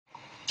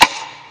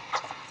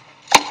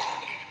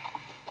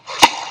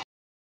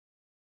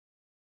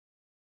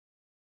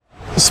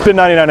Spin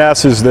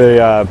 99S is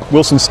the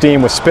Wilson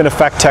Steam with spin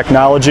effect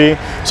technology.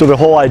 So the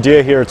whole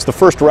idea here, it's the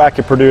first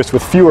racket produced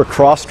with fewer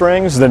cross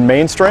strings than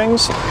main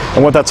strings.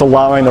 And what that's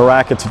allowing the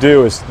racket to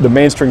do is the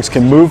main strings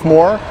can move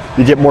more,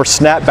 you get more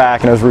snap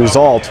back, and as a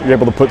result, you're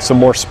able to put some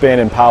more spin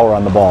and power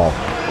on the ball.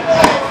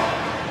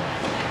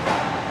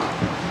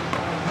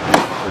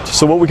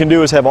 So what we can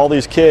do is have all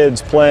these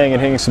kids playing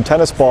and hitting some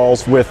tennis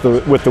balls with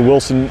the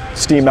Wilson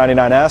Steam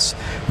 99S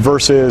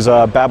versus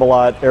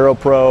Babolat Aero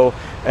Pro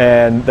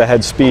and the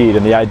Head Speed.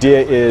 And the idea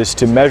is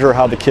to measure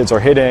how the kids are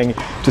hitting,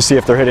 to see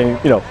if they're hitting,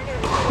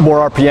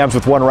 more RPMs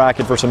with one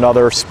racket versus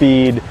another,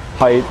 speed,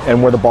 height,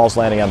 and where the ball's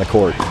landing on the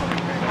court.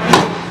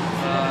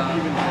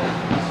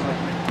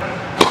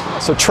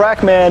 So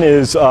TrackMan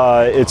is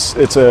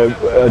it's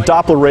a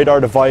Doppler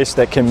radar device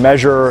that can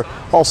measure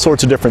all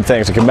sorts of different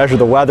things. It can measure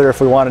the weather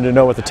if we wanted to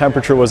know what the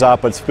temperature was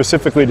up, but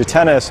specifically to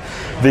tennis,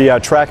 the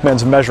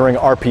TrackMan's measuring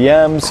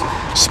RPMs,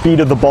 speed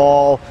of the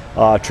ball,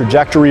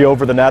 trajectory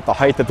over the net, the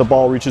height that the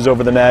ball reaches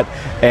over the net,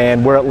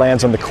 and where it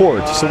lands on the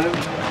court. So,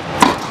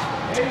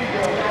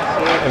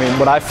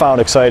 what I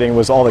found exciting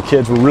was all the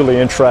kids were really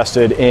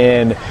interested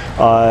in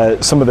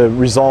some of the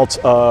results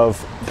of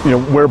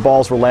where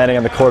balls were landing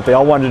on the court. They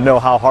all wanted to know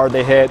how hard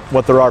they hit,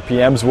 what their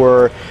RPMs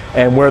were,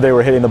 and where they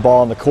were hitting the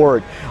ball on the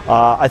court.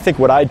 I think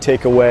what I'd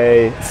take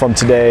away from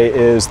today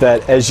is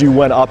that as you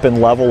went up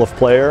in level of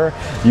player,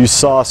 you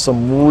saw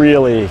some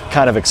really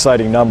kind of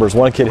exciting numbers.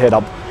 One kid hit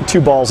up 2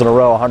 balls in a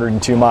row,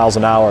 102 miles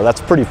an hour.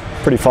 That's pretty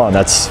fun.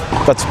 That's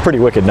a pretty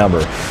wicked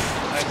number.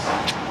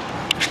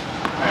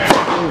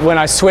 When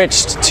I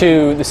switched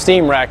to the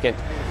Steam racket,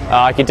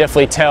 I could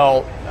definitely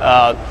tell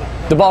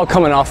the ball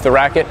coming off the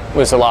racket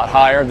was a lot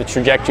higher, the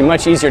trajectory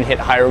much easier to hit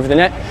higher over the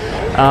net.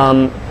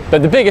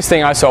 But the biggest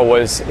thing I saw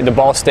was the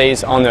ball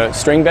stays on the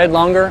string bed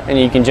longer, and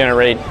you can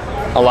generate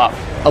a lot,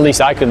 at least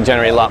I could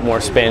generate a lot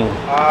more spin.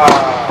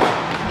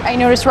 I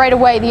noticed right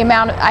away the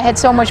amount, I had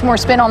so much more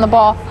spin on the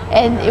ball,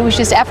 and it was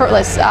just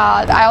effortless.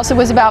 I also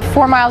was about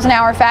 4 miles an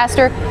hour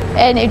faster,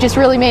 and it just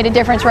really made a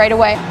difference right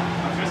away.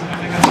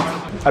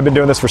 I've been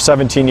doing this for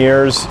 17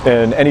 years,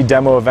 and any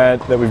demo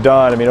event that we've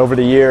done, over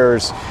the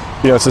years,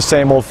 it's the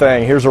same old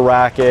thing. Here's a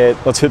racket,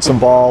 let's hit some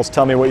balls,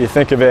 tell me what you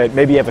think of it.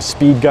 Maybe you have a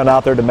speed gun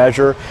out there to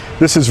measure.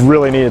 This is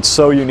really neat, it's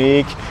so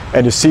unique,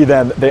 and to see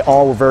them, they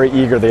all were very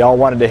eager, they all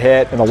wanted to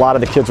hit, and a lot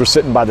of the kids were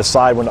sitting by the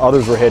side when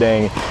others were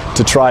hitting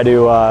to try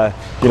to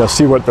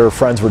see what their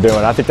friends were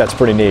doing. I think that's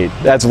pretty neat.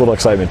 Adds a little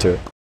excitement to it.